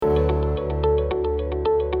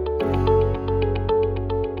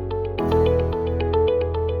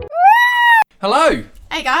Hello!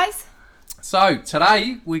 Hey guys! So,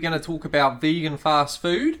 today we're going to talk about vegan fast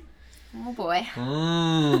food. Oh boy.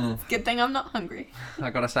 Good thing I'm not hungry.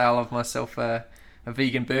 I got to say, I love myself a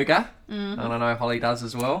vegan burger. And I know Holly does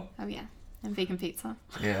as well. Oh yeah. And vegan pizza.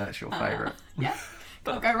 Yeah, that's your favourite. Yeah.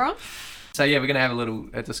 Can't go wrong. So yeah, we're going to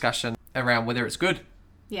have a discussion around whether it's good.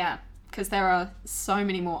 Yeah. Because there are so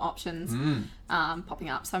many more options popping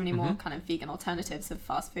up. So many more kind of vegan alternatives of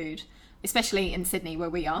fast food. Especially in Sydney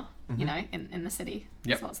where we are, you know, in the city.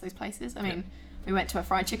 There's lots of those places. I mean, we went to a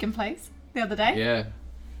fried chicken place the other day. Yeah.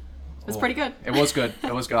 It was pretty good. It was good.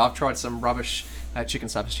 It was good. I've tried some rubbish chicken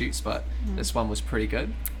substitutes, but this one was pretty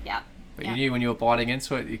good. Yeah. But you knew when you were biting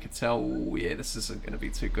into it, you could tell, oh, yeah, this isn't going to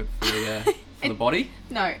be too good for the, for the body.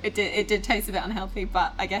 No, it did taste a bit unhealthy,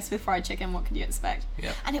 but I guess with fried chicken, what could you expect?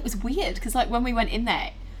 Yeah. And it was weird, because like when we went in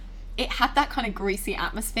there, it had that kind of greasy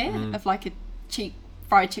atmosphere of like a cheap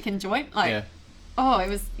fried chicken joint. Like, oh, it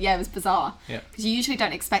was bizarre. Yeah. Because you usually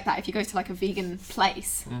don't expect that if you go to like a vegan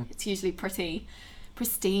place. It's usually pretty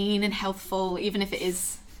pristine and healthful, even if it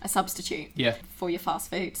is a substitute for your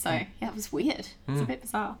fast food. So yeah, it was weird. It's a bit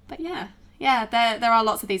bizarre, but yeah, there are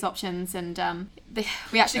lots of these options, and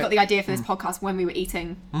we actually got the idea for this podcast when we were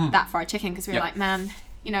eating that fried chicken, because we were like, man,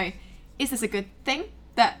 you know, is this a good thing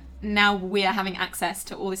that now we are having access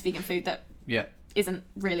to all this vegan food that isn't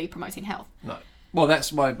really promoting health? No. Well,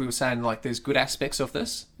 that's why we were saying, like, there's good aspects of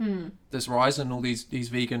this. There's rise in all these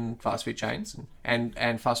vegan fast food chains,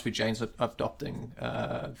 and fast food chains are adopting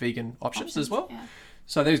vegan options as well. Yeah.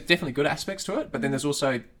 So there's definitely good aspects to it, but then there's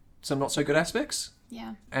also some not so good aspects.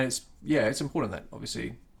 Yeah. And it's important that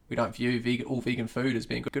obviously we don't view all vegan food as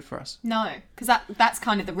being good for us. No, because that's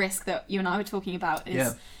kind of the risk that you and I were talking about,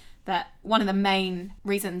 is that one of the main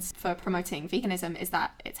reasons for promoting veganism is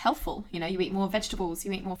that it's healthful. You know, you eat more vegetables,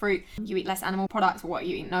 you eat more fruit, you eat less animal products, or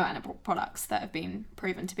you eat no animal products that have been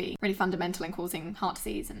proven to be really fundamental in causing heart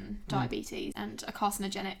disease and diabetes and are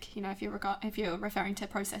carcinogenic, you know, if you're referring to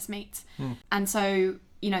processed meats. And so,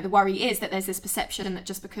 you know, the worry is that there's this perception that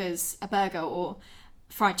just because a burger or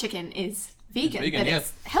fried chicken is vegan that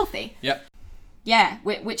it's healthy. Yep. Yeah,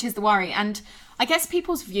 which is the worry. And I guess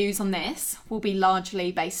people's views on this will be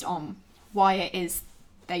largely based on why it is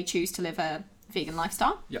they choose to live a vegan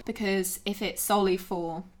lifestyle. Yep. Because if it's solely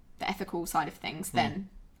for the ethical side of things, then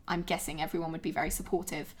I'm guessing everyone would be very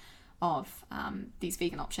supportive of these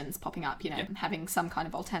vegan options popping up, you know, and having some kind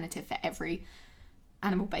of alternative for every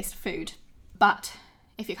animal-based food. But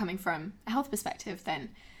if you're coming from a health perspective, then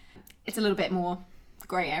it's a little bit more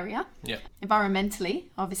grey area. Yeah. Environmentally,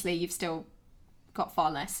 obviously, you've still got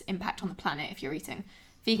far less impact on the planet if you're eating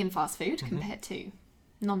vegan fast food compared to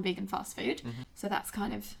non-vegan fast food. So that's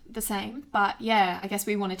kind of the same. But yeah, I guess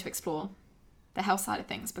we wanted to explore the health side of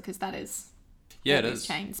things, because that is all these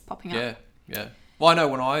chains popping up. Yeah. Well, I know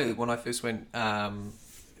when I first went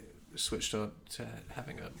switched to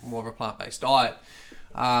having more of a plant-based diet,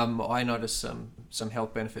 I noticed some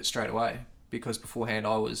health benefits straight away, because beforehand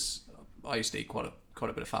I used to eat quite a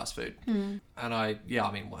bit of fast food, and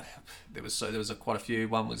there was quite a few.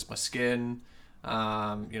 One was my skin,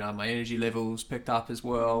 my energy levels picked up as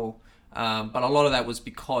well, but a lot of that was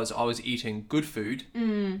because I was eating good food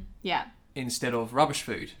instead of rubbish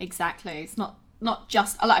food. Exactly. It's not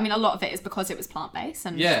just, I mean, a lot of it is because it was plant-based,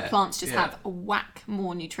 and plants just have a whack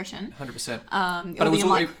more nutrition. 100%.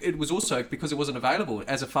 But it was also because it wasn't available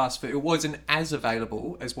as a fast food. It wasn't as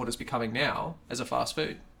available as what it's becoming now as a fast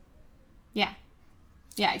food.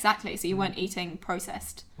 Yeah, exactly. So you weren't eating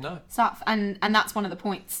processed stuff. And that's one of the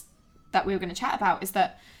points that we were going to chat about, is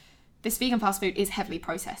that this vegan fast food is heavily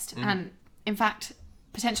processed. And in fact,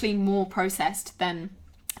 potentially more processed than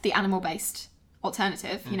the animal-based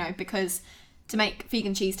alternative, you know, because to make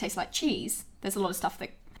vegan cheese taste like cheese, there's a lot of stuff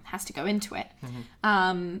that has to go into it.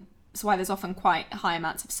 So why there's often quite high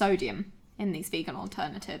amounts of sodium in these vegan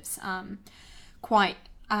alternatives, quite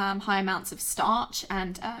high amounts of starch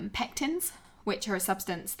and pectins, which are a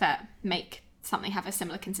substance that make something have a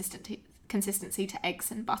similar consistency to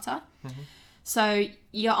eggs and butter. So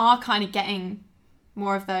you are kind of getting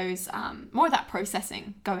more of those, more of that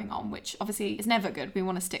processing going on, which obviously is never good. We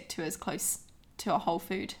want to stick to as close to a whole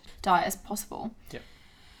food diet as possible.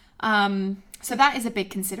 So that is a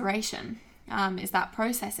big consideration, is that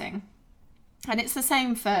processing. And it's the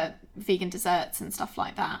same for vegan desserts and stuff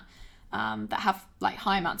like that, that have like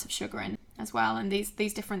high amounts of sugar in as well, and these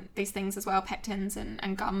things as well, pectins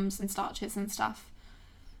and gums and starches and stuff.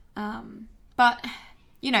 But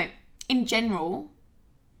you know, in general,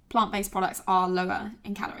 plant-based products are lower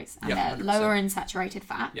in calories, and they're 100%. Lower in saturated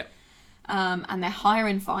fat, and they're higher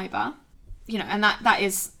in fiber. You know, and that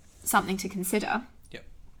is something to consider.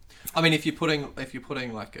 I mean, if you're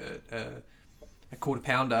putting like a quarter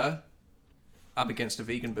pounder up against a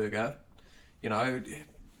vegan burger, you know,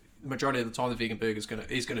 the majority of the time the vegan burger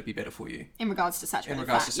is gonna be better for you In regards to saturated in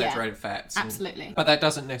regards fat, to saturated fats. Absolutely. But that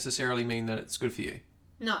doesn't necessarily mean that it's good for you.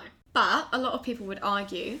 No. But a lot of people would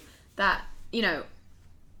argue that, you know,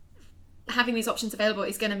 having these options available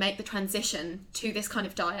is going to make the transition to this kind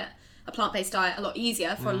of diet, a plant-based diet, a lot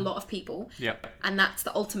easier for a lot of people. Yep. And that's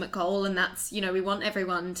the ultimate goal. And that's, you know, we want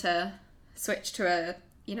everyone to switch to a,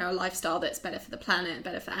 you know, a lifestyle that's better for the planet and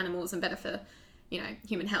better for animals and better for, you know,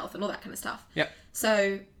 human health and all that kind of stuff. Yep.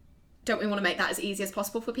 So don't we want to make that as easy as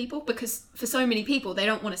possible for people? Because for so many people, they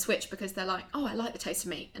don't want to switch because they're like, oh, I like the taste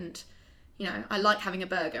of meat and, you know, I like having a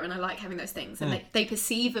burger and I like having those things. And they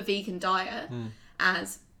perceive a vegan diet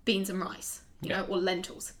as beans and rice, you know, or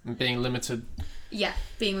lentils. And being limited. Yeah,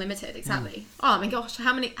 being limited, exactly. Oh my gosh,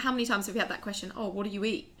 how many times have we had that question? Oh, what do you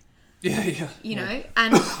eat? Yeah. You know,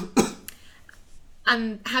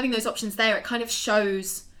 and having those options there, it kind of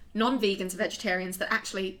shows non-vegans and vegetarians that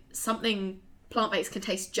actually something plant-based can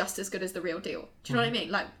taste just as good as the real deal. Do you know what I mean?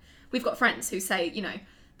 Like, we've got friends who say, you know,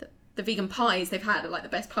 that the vegan pies they've had are like the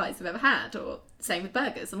best pies they've ever had, or same with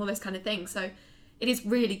burgers and all those kind of things. So it is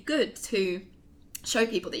really good to show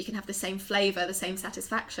people that you can have the same flavour, the same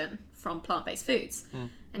satisfaction from plant-based foods. And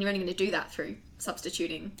you're only going to do that through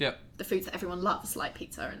substituting the foods that everyone loves, like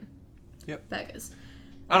pizza and burgers.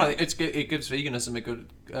 I don't know, it gives veganism a good,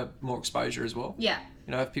 more exposure as well. Yeah.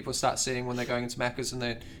 You know, if people start seeing when they're going into Macca's and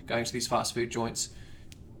they're going to these fast food joints,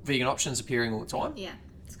 vegan options appearing all the time. Yeah,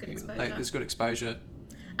 it's good exposure. There's good exposure.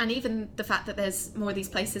 And even the fact that there's more of these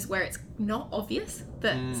places where it's not obvious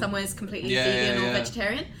that somewhere's completely vegan or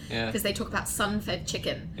vegetarian, because they talk about sun-fed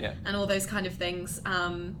chicken and all those kind of things.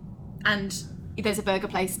 And there's a burger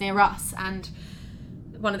place near us, and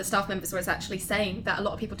one of the staff members was actually saying that a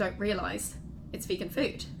lot of people don't realise it's vegan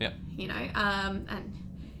food. Yeah. You know, and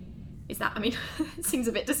is that, I mean, it seems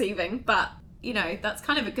a bit deceiving, but, you know, that's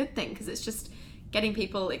kind of a good thing, because it's just getting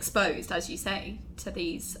people exposed, as you say, to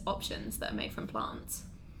these options that are made from plants.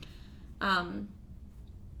 I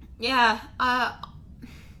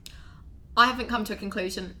haven't come to a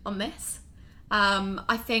conclusion on this.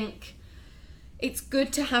 I think it's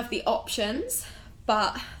good to have the options,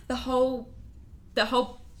 but the whole,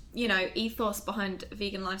 you know, ethos behind a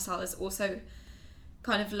vegan lifestyle is also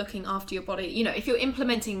kind of looking after your body. You know, if you're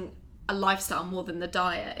implementing a lifestyle more than the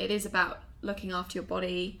diet, it is about looking after your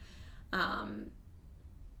body,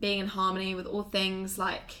 being in harmony with all things,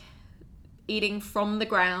 like eating from the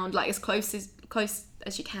ground, like as close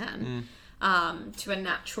as you can, to a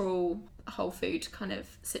natural whole food kind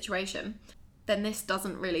of situation. Then this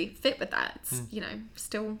doesn't really fit with that. It's, you know,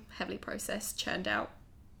 still heavily processed, churned out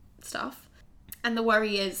stuff. And the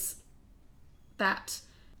worry is that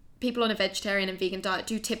people on a vegetarian and vegan diet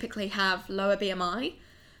do typically have lower BMI.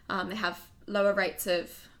 They have lower rates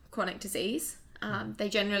of chronic disease. They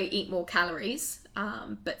generally eat more calories,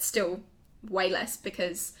 but still way less,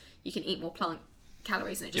 because you can eat more plant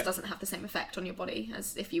calories and it just doesn't have the same effect on your body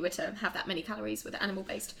as if you were to have that many calories with an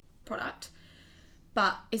animal-based product.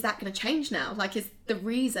 But is that going to change now? Like, is the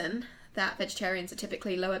reason that vegetarians are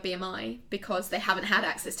typically lower BMI because they haven't had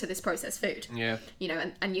access to this processed food? Yeah. You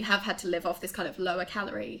know, and you have had to live off this kind of lower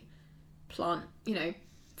calorie plant, you know,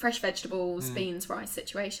 fresh vegetables, beans, rice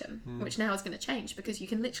situation, which now is going to change, because you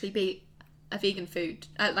can literally be a vegan food,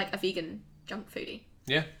 like a vegan junk foodie.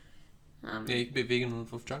 Yeah. You can be vegan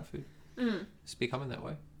of junk food. It's becoming that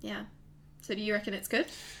way. Yeah. So do you reckon it's good?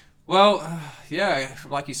 Well, yeah,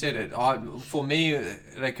 like you said, for me,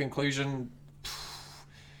 the conclusion,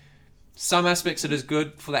 some aspects it is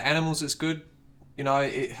good. For the animals, it's good. You know,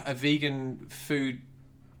 a vegan food,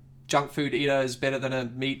 junk food eater is better than a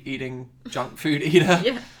meat-eating junk food eater.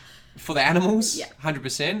 Yeah. For the animals, And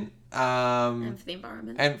 100%. for the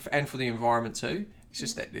environment. And for the environment too. It's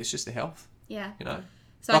just that it's just the health. Yeah. You know.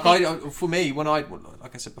 So like for me, like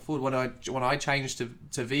I said before, when I changed to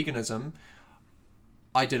veganism,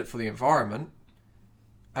 I did it for the environment,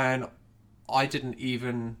 and I didn't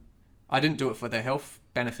do it for the health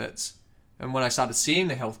benefits. And when I started seeing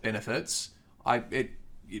the health benefits, I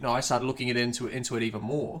started looking into it even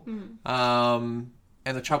more. And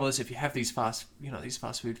the trouble is, if you have these fast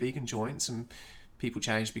food vegan joints, and people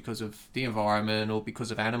change because of the environment or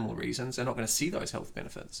because of animal reasons, they're not going to see those health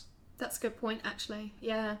benefits. That's a good point, actually.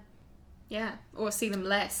 Yeah. Yeah. Or see them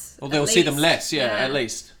less. Or they'll see them less, at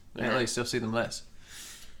least. Yeah. At least they'll see them less.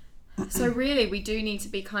 So really, we do need to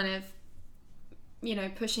be kind of, you know,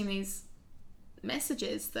 pushing these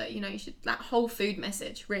messages that, you know, you should, that whole food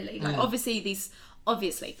message, really. Like, obviously,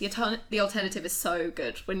 the alternative is so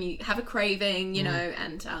good when you have a craving, you know,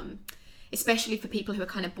 and especially for people who are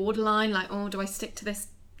kind of borderline, like, oh, do I stick to this,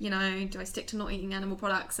 you know, do I stick to not eating animal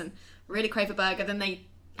products and really crave a burger? Then they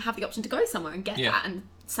have the option to go somewhere and get that and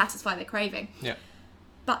satisfy their craving. Yeah.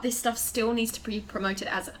 But this stuff still needs to be promoted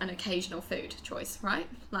as an occasional food choice, right?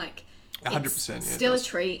 Like, 100%. It's still a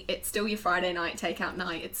treat. It's still your Friday night takeout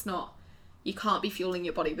night. It's not, you can't be fueling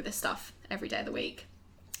your body with this stuff every day of the week.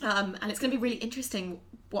 And it's going to be really interesting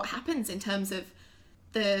what happens in terms of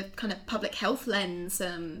the kind of public health lens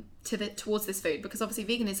towards this food, because obviously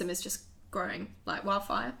veganism is just growing like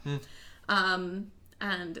wildfire. And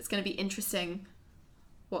it's going to be interesting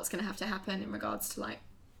what's going to have to happen in regards to like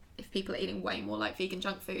if people are eating way more like vegan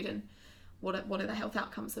junk food, and what are the health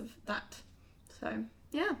outcomes of that. So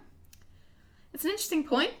yeah, it's an interesting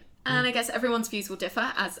point, and I guess everyone's views will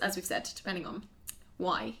differ, as we've said, depending on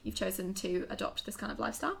why you've chosen to adopt this kind of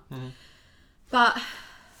lifestyle. But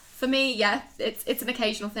for me, yeah, it's an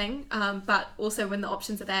occasional thing, but also when the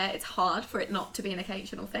options are there, it's hard for it not to be an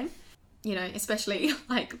occasional thing, you know, especially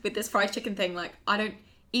like with this fried chicken thing. Like, I don't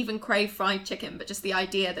even crave fried chicken, but just the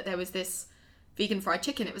idea that there was this vegan fried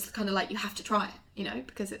chicken, it was kind of like, you have to try it, you know,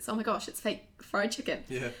 because it's, oh my gosh, it's fake fried chicken.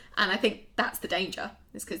 Yeah. And I think that's the danger,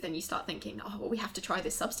 is because then you start thinking, oh, well, we have to try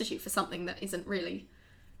this substitute for something that isn't really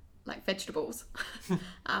like vegetables. But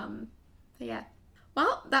yeah,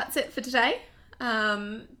 well, that's it for today.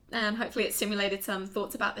 And hopefully it stimulated some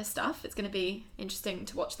thoughts about this stuff. It's going to be interesting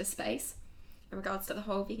to watch this space in regards to the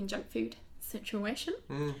whole vegan junk food situation.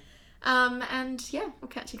 And yeah, we'll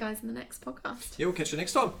catch you guys in the next podcast. Yeah, we'll catch you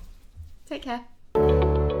next time. Take care.